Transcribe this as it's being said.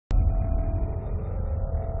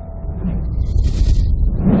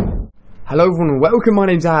Hello everyone and welcome, my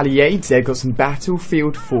name's Ali Yates. I've got some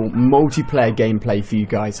Battlefield 4 multiplayer gameplay for you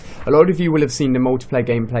guys. A lot of you will have seen the multiplayer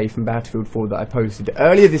gameplay from Battlefield 4 that I posted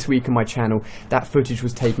earlier this week on my channel. That footage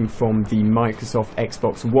was taken from the Microsoft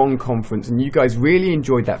Xbox One conference and you guys really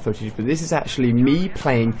enjoyed that footage, but this is actually me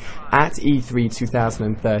playing at E3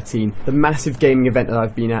 2013, the massive gaming event that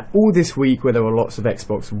I've been at all this week, where there were lots of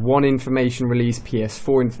Xbox One information released,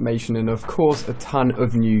 PS4 information, and of course a ton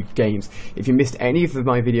of new games. If you missed any of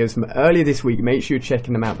my videos from earlier this week, make sure you're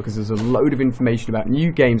checking them out because there's a load of information about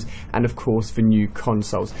new games and of course for new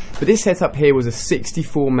consoles. But this setup here was a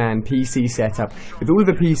 64-man PC setup with all of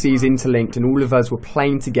the PCs interlinked and all of us were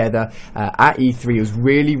playing together at E3. It was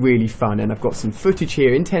really fun, and I've got some footage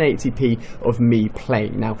here in 1080p of me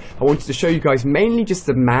playing. Now I wanted to show you guys mainly just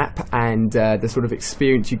the map and the sort of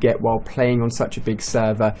experience you get while playing on such a big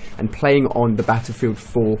server and playing on the Battlefield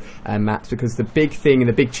 4 maps, because the big thing and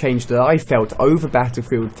the big change that I felt over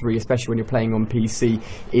Battlefield 3, especially when you're playing on PC,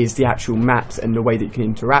 is the actual maps and the way that you can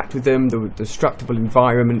interact with them, the destructible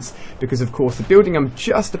environments, because of course the building I'm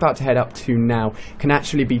just about to head up to now can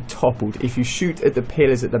actually be toppled. If you shoot at the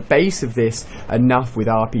pillars at the base of this enough with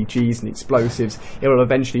RPGs and explosives, it will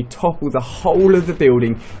eventually topple the whole of the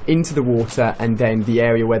building into the water, and then the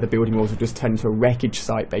area where the building was will just turn into a wreckage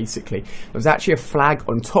site basically. There's actually a flag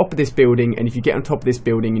on top of this building, and if you get on top of this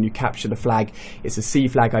building and you capture the flag, it's a C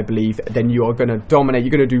flag I believe, then you are going to dominate.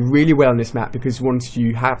 You're going to do really well on this map, because once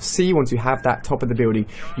you have that top of the building,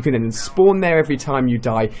 you can then spawn there every time you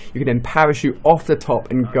die. You can then parachute off the top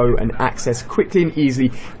and go and access quickly and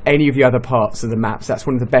easily any of the other parts of the maps. That's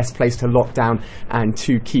one of the best places to lock down and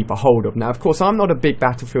to keep a hold of. Now of course I'm not a big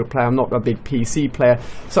Battlefield player, I'm not a big PC player,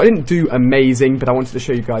 so I didn't do amazing, but I wanted to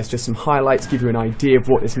show you guys just some highlights, give you an idea of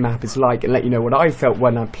what this map is like and let you know what I felt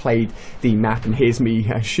when I played the map. And here's me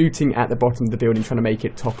shooting at the bottom of the building trying to make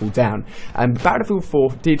it topple down. Battlefield 4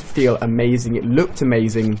 did feel amazing, it looked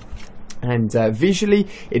amazing, and visually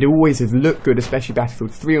it always has looked good, especially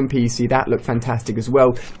Battlefield 3 on PC, that looked fantastic as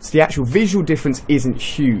well. So the actual visual difference isn't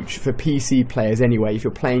huge for PC players anyway. If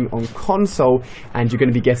you're playing on console and you're going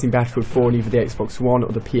to be getting Battlefield 4 on either the Xbox One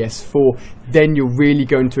or the PS4, then you're really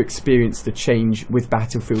going to experience the change with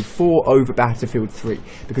Battlefield 4 over Battlefield 3,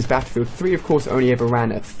 because Battlefield 3 of course only ever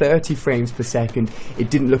ran at 30 frames per second.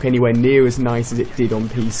 It didn't look anywhere near as nice as it did on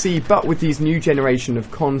PC, but with these new generation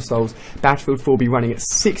of consoles, Battlefield 4 will be running at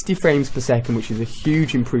 60 frames per second, which is a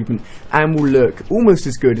huge improvement, and will look almost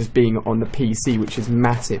as good as being on the PC, which is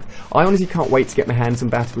massive. I honestly can't wait to get my hands on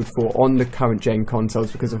Battlefield 4 on the current gen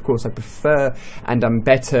consoles, because of course I prefer and I'm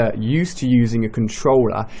better used to using a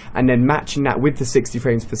controller, and then matching that with the 60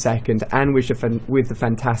 frames per second and with the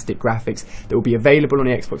fantastic graphics that will be available on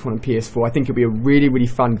the Xbox One and PS4. I think it'll be a really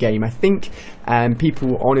fun game. I think people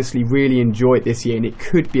will honestly really enjoy it this year, and it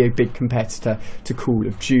could be a big competitor to Call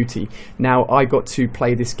of Duty. Now I got to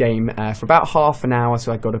play this game for about half an hour,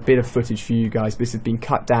 so I got a bit of footage for you guys. This has been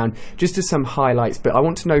cut down just to some highlights, but I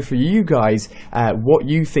want to know for you guys what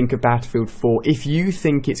you think of Battlefield 4, if you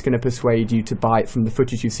think it's going to persuade you to buy it from the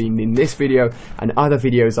footage you've seen in this video and other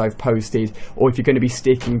videos I've posted, or if you're going to be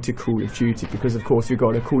sticking to Call of Duty, because of course we've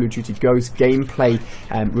got a Call of Duty Ghost gameplay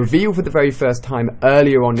reveal for the very first time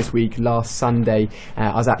earlier on this week. Last Sunday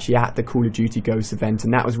I was actually at the Call of Duty Ghost event,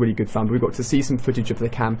 and that was really good fun. We got to see some footage of the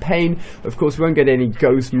campaign. Of course we won't get any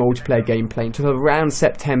Ghost multiplayer gameplay until around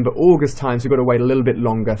September, August time, so we've got to wait a little bit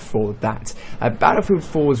longer for that. Battlefield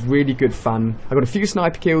 4 was really good fun. I got a few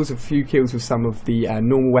sniper kills, a few kills with some of the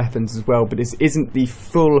normal weapons as well, but this isn't the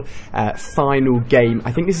full final game.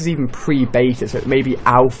 I think this is even pre-beta, so it may be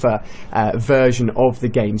alpha version of the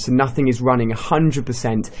game, so nothing is running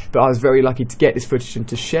 100%, but I was very lucky to get this footage and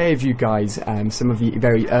to share with you guys some of the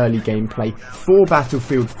very early gameplay for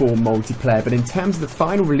Battlefield 4 multiplayer. But in terms of the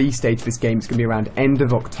final release date of this game, it's going to be around end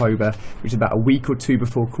of October, which is about a week or two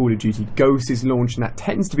before Call of Duty Ghost is launched, and that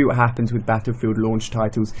tends to be what happens with Battlefield launch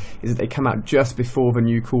titles, is that they come out just before the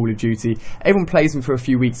new Call of Duty. Everyone plays them for a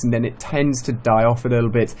few weeks and then it tends to die off a little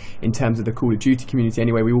bit in terms of the Call of Duty community.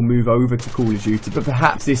 Anyway, we all move over to Call of Duty, but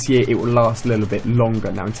perhaps this year it will last a little bit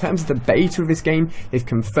longer. Now in terms of the beta of this game, they've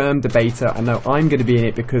confirmed the beta. I know I'm going to be in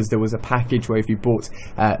it because there was a package where if you bought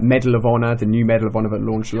Medal of Honor, the new Medal of Honor that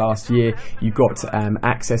launched last year, you got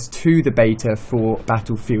access to the beta for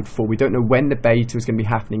Battlefield Battlefield 4. We don't know when the beta is going to be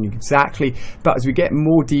happening exactly, but as we get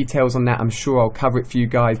more details on that, I'm sure I'll cover it for you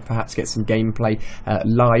guys, perhaps get some gameplay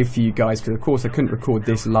live for you guys, because of course I couldn't record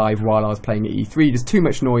this live while I was playing at E3. There's too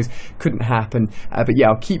much noise, couldn't happen. But yeah,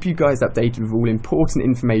 I'll keep you guys updated with all important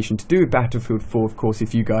information to do with Battlefield 4, of course,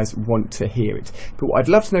 if you guys want to hear it. But what I'd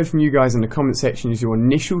love to know from you guys in the comment section is your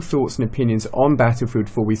initial thoughts and opinions on Battlefield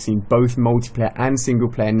 4. We've seen both multiplayer and single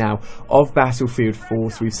player now of Battlefield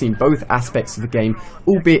 4, so we've seen both aspects of the game,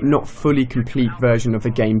 albeit not fully complete version of the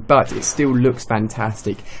game, but it still looks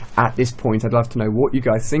fantastic at this point. I'd love to know what you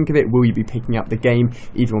guys think of it. Will you be picking up the game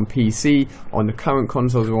either on PC, on the current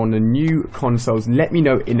consoles, or on the new consoles? Let me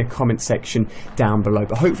know in the comment section down below.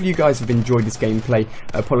 But hopefully you guys have enjoyed this gameplay.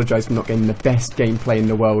 I apologise for not getting the best gameplay in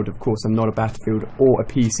the world. Of course, I'm not a Battlefield or a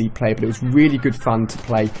PC player, but it was really good fun to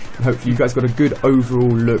play, and hopefully you guys got a good overall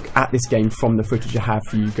look at this game from the footage I have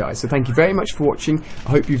for you guys. So thank you very much for watching.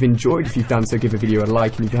 I hope you've enjoyed. If you've done so, give a video a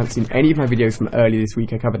like, and if you haven't seen any of my videos from earlier this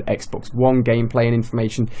week, I covered Xbox One gameplay and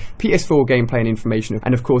information, PS4 gameplay and information,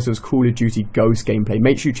 and of course there was Call of Duty Ghost gameplay.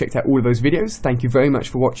 Make sure you check out all of those videos. Thank you very much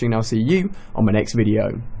for watching, and I'll see you on my next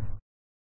video.